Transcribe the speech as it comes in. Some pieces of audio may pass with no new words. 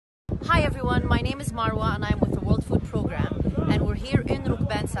Hi everyone, my name is Marwa and I'm with the World Food Programme, and we're here in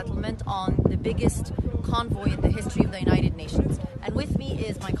Rukban settlement on the biggest convoy in the history of the United Nations. And with me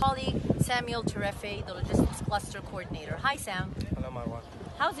is my colleague Samuel Terefe, the Logistics Cluster Coordinator. Hi Sam. Hello Marwa.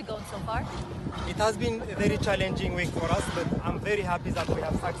 How's it going so far? It has been a very challenging week for us, but I'm very happy that we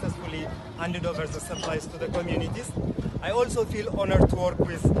have successfully handed over the supplies to the communities. I also feel honored to work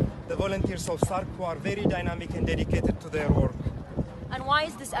with the volunteers of SARC who are very dynamic and dedicated to their work. And why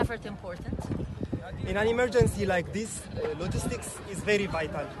is this effort important? In an emergency like this, logistics is very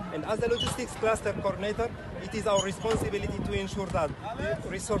vital. And as a logistics cluster coordinator, it is our responsibility to ensure that the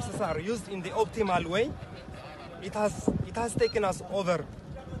resources are used in the optimal way. It has taken us over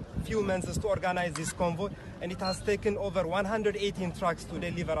a few months to organize this convoy, and it has taken over 118 trucks to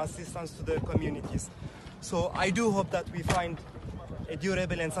deliver assistance to the communities. So I do hope that we find a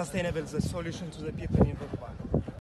durable and sustainable solution to the people involved.